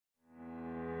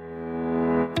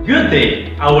Good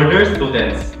day, our dear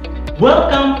students.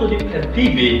 Welcome to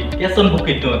Dion&Vea Quezon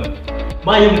Bukidnon.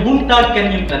 Mayong buntag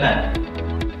kanyang tanan.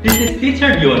 This is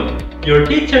Teacher Dion, your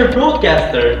teacher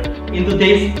broadcaster in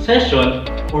today's session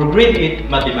for Grade 8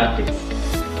 Mathematics.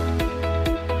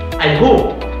 I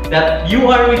hope that you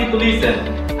are ready to listen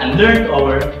and learn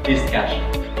our discussion.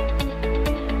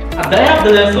 At the end of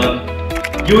the lesson,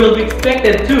 you will be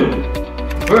expected to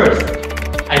first,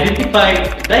 identify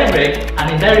direct and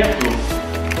indirect proofs.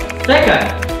 Second,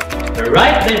 the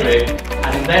right direct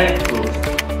and indirect proofs.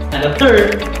 And the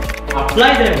third,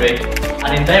 apply direct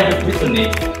and indirect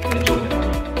reasoning in geometry.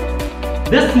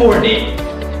 This morning,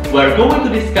 we are going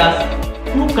to discuss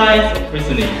two kinds of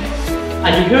reasoning.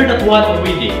 And you heard that one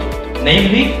already,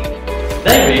 namely,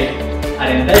 direct and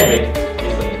indirect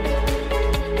reasoning.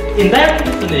 Indirect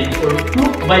reasoning, or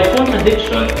proof by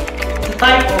contradiction, is a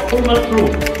type of formal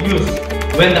proof used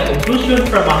when the conclusion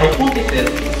from a hypothesis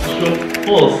is assumed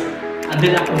false and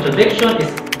then a contradiction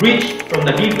is breached from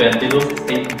the given deduced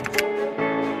statement.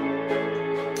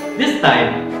 This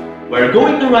time, we are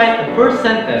going to write the first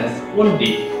sentence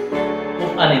only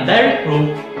of an indirect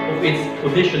proof of its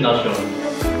conditional shown.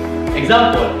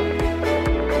 Example,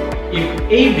 if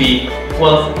AB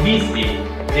equals BC,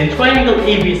 then triangle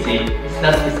ABC is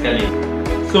not isosceles.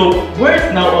 So, where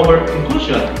is now our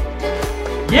conclusion?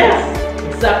 Yes,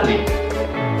 exactly.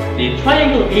 The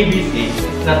triangle ABC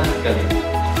is not isosceles.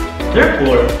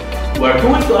 Therefore, we are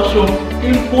going to assume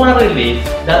temporarily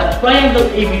that triangle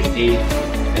ABC is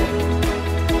isosceles.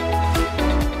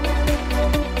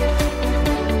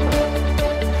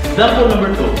 Example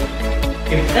number 2.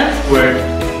 If n squared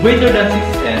is greater than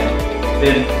 6n,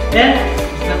 then n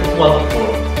is not equal to 4.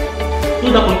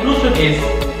 So the conclusion is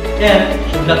n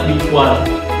should not be equal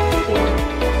to 4.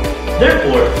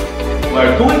 Therefore, we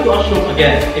are going to assume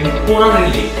again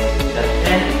temporarily that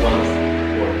n equals 4.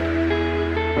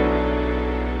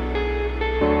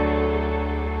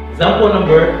 Example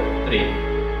number 3.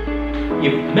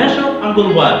 If measure of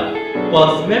angle 1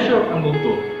 equals measure of angle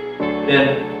 2,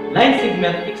 then line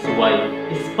segment XY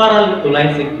is parallel to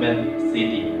line segment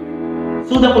CD.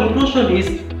 So the conclusion is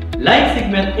line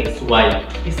segment XY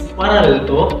is parallel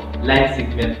to line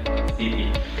segment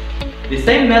CD. The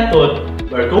same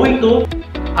method, we are going to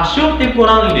assume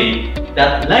temporarily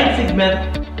that line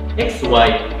segment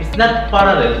XY is not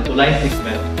parallel to line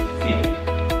segment CD.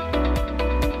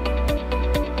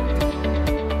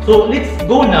 So let's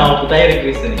go now to direct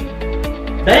reasoning.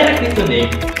 Direct reasoning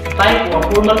is a type of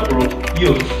formal proof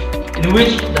used in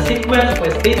which the sequence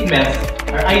of statements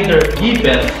are either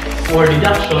given or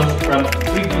deductions from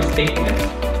previous statements,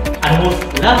 and whose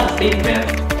last statement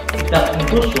is the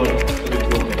conclusion to be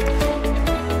proven.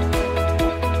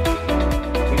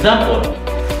 Example,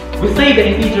 we say the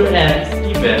integer n is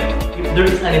given if there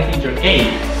is an integer k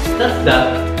such that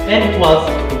n equals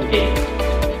 2k.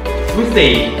 We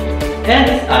say n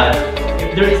is odd if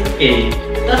there is k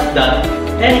such that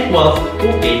n equals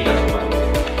 2k plus 1.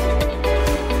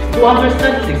 To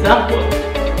understand this example,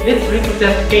 let's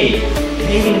represent k in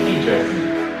any integers.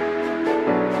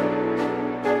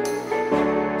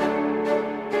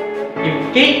 If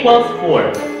k equals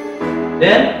 4,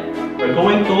 then we're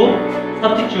going to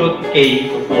substitute k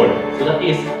to 4. So that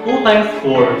is 2 times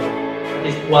 4, that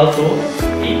is equal to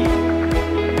 8.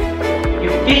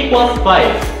 If k equals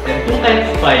 5, then 2 times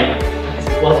 5 is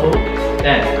equal to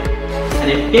 10. And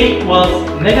if k equals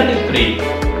negative 3,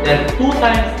 then 2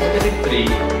 times negative 3 is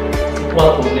equal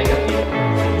to negative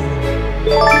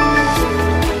 6.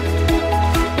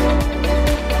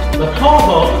 But how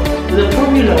about the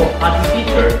formula of an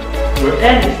integer where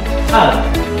n is odd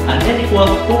and n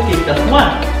equals 2k plus 1?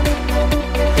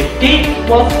 If k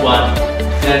equals 1,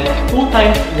 then 2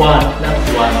 times 1 plus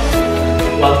 1 is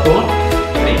equal to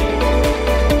 3.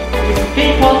 If k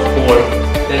equals 4,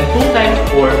 then 2 times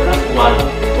 4 plus 1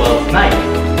 equals 9.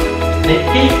 And if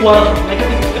k equals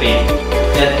negative 3,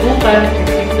 then 2 times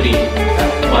negative 3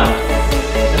 plus 1,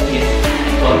 that is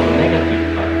equal to negative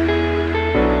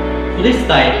 5. So this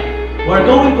time, we are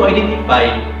going to identify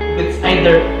if it's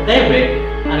either direct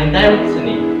and indirect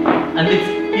reasoning, and let's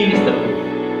finish the proof.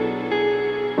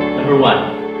 Number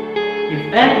 1.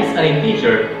 If n is an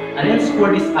integer and n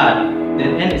squared is odd,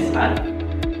 then n is odd.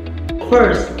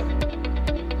 First,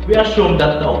 we assume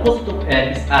that the opposite of n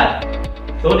is odd.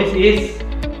 So this is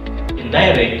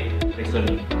indirect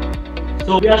reasoning.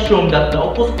 So we assume that the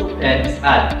opposite of n is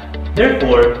odd.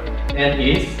 Therefore, n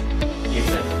is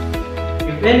even.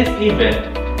 If n is even,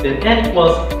 then n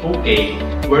equals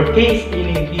 2k, where k is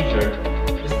any integer,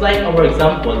 just like our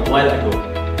example a while ago,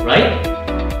 right?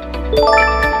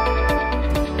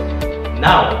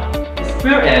 Now,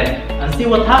 square n and see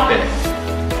what happens.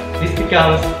 This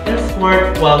becomes n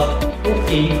squared equals 2k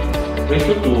raised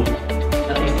to 2,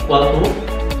 that is equal to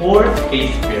 4k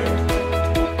squared.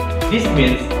 This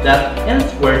means that n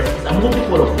squared is a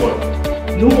multiple of 4.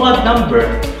 No odd number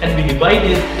can be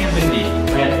divided evenly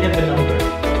by an even number,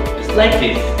 just like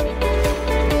this.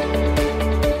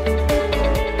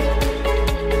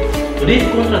 So this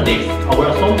contradicts our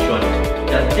assumption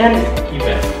that n is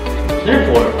even.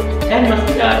 Therefore, n must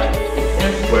be added if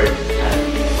n squared is added.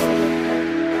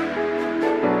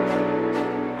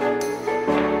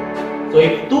 So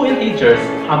if two integers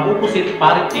have opposite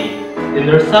parity, then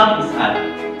their sum is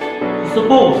added. So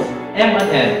suppose m and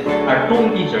n are two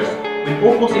integers with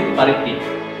opposite parity.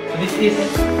 So this is,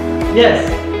 yes,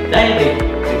 direct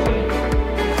reasoning.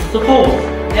 Suppose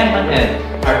m and n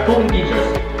are two integers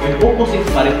with opposite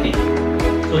parity.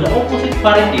 So the opposite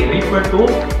parity refer to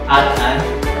add and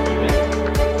even.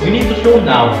 We need to show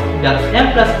now that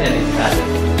m plus n is added.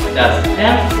 Thus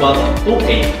m equals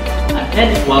 2a and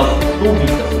n equals 2b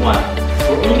plus 1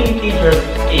 for any integers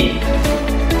a.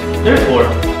 Therefore,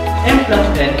 m plus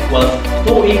n equals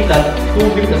 2a plus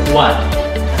 2b plus 1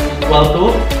 is equal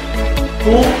to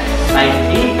 2 times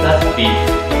a plus b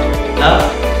plus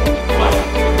 1,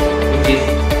 which is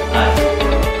add.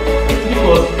 It's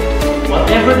because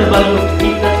whatever the value of a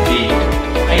plus b,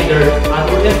 either odd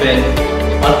or even,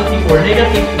 positive or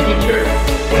negative integer,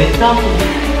 when it comes to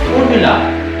this formula,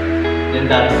 then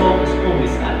the result is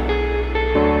always add.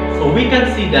 So we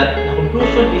can see that the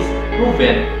conclusion is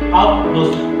proven out of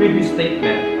those previous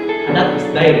statements, and that is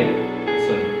direct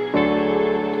reasoning.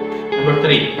 Number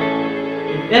 3.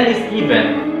 If n is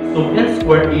even, so n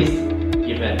squared is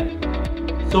even.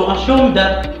 So assume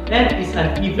that n is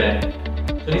an even.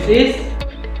 So this is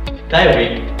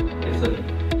direct reasoning.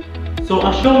 So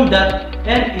assume that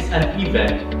n is an even,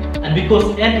 and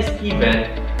because n is even,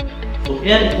 so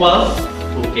n equals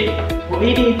 2k for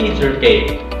any integer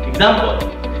k. Example.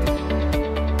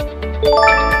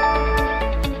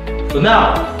 So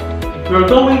now, if we are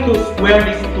going to square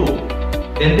this 2,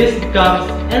 then this becomes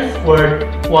n squared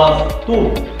equals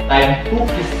 2 times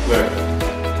 2k squared.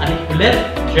 And if we let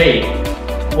j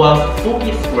equals 2k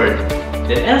squared,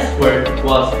 then n squared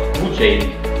equals 2j.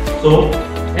 So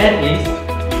n is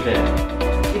even.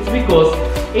 It's because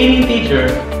any integer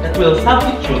that will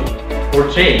substitute for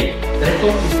j, the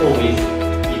result is always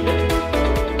even.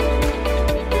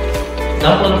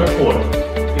 Example number 4.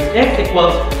 If x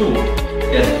equals 2,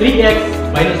 then 3x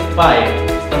minus 5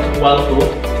 is not equal to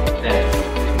 10.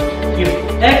 If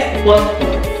x equals 2,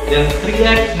 then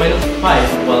 3x minus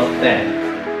 5 equals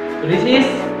 10. So this is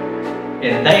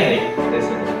indirect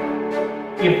reasoning.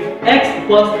 If x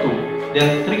equals 2, then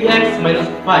 3x minus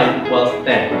 5 equals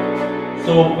 10.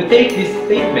 So we take these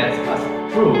statements as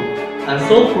true and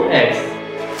solve for x.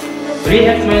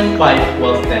 3x minus 5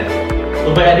 equals 10.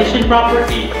 So by addition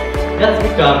property, that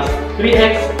becomes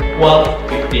 3x equals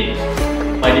 15.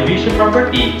 By division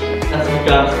property, that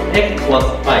becomes x equals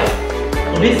 5.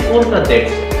 So this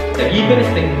contradicts the given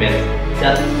statement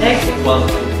that x equals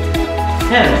 2.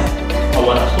 Hence,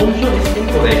 our assumption is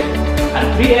incorrect and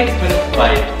 3x minus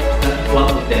 5 that equal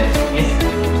to 10 is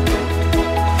true.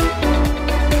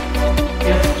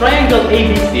 If triangle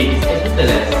ABC is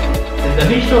isosceles, then the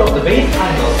measure of the base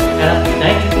angles cannot be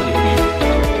 92 degrees.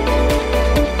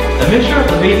 The measure of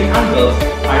the base angles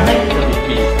are 92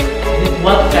 degrees. This is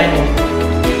what kind of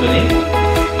reasoning?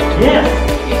 Yes,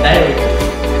 indirect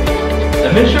reasoning. The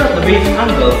measure of the base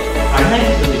angles are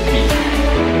 92 degrees.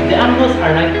 If the angles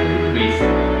are 92 degrees,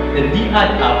 then they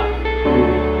add up to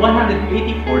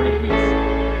 184 degrees.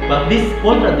 But this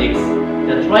contradicts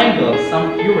the triangle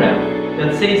sum theorem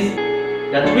that says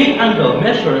the triangle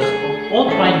measures of all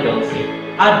triangles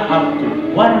add up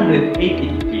to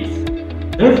 180 degrees.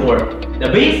 Therefore, the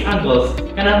base angles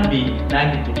cannot be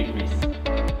 92 degrees.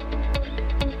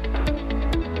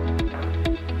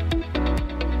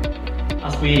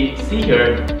 As we see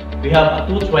here, we have a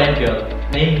two triangle,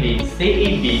 namely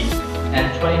CAB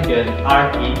and triangle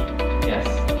RES.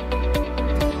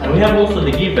 And we have also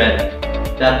the given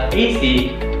that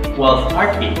AC equals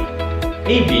RT,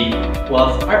 AB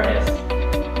equals RS,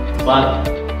 but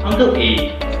angle A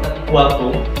is not equal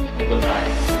to angle R.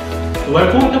 So we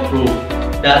are going to prove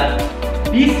that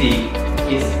BC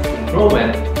is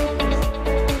congruent.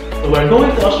 So we are going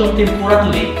to assume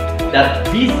temporally that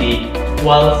BC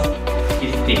equals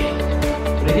BC.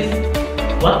 So this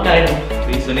is what kind of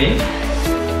reasoning?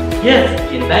 Yes,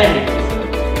 indirect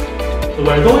reasoning. So we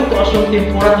are going to assume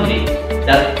temporally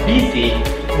that BC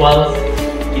equals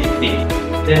BC.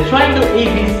 Then triangle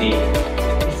ABC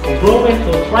is congruent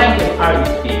to triangle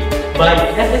REC by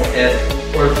SSS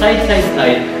or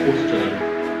side-side-side posturing.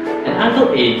 And angle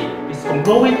A is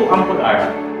congruent to angle R,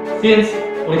 since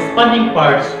corresponding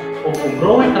parts of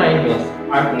congruent triangles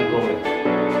are congruent.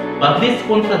 But this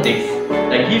contradicts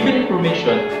the given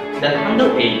information that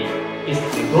angle A is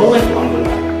congruent to angle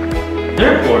R.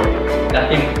 Therefore, the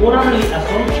temporary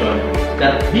assumption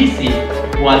that BC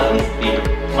equals EC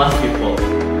must be false.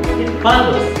 It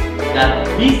follows that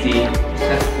BC is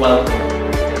not equal to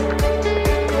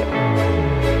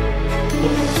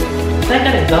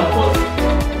second example,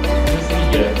 you see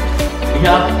here, we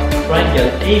have triangle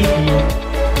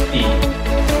ABC.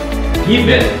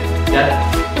 Given that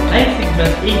line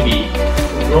segment AB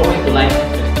is congruent to line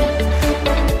segment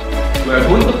BC, we are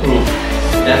going to prove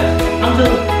that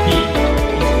angle B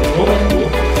is congruent to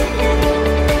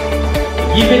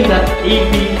given that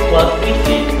AB equals AC,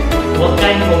 what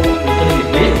kind of reasoning is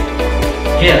this?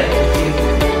 Yes, it is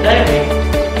direct.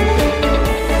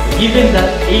 Given that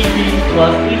AB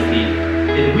equals AC,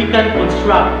 then we can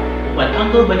construct an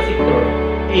angle bisector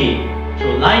A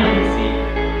through line BC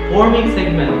forming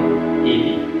segment AD.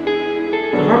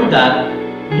 So from that,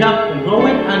 we have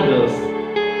congruent angles.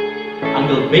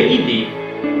 Angle BAD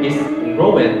is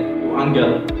congruent to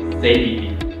angle ZAD,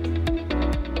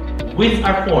 which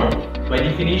are formed by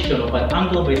definition of an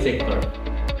angle bisector.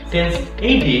 Since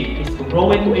AD is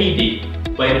congruent to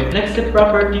AD by reflexive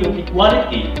property of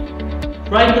equality,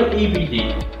 triangle ABD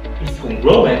is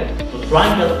congruent to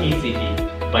triangle ACD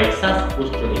by such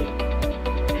postulate.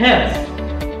 Hence,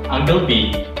 angle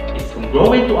B is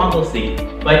congruent to angle C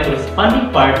by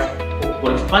corresponding parts of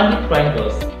corresponding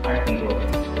triangles are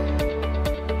congruent.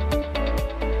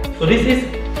 So this is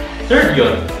third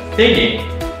Dion saying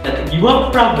that if you have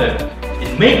a problem,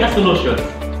 then make a solution.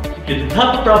 If you don't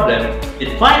have a problem,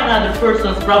 then find another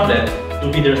person's problem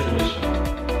to be their solution.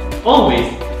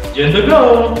 Always,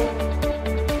 Dion&Vea!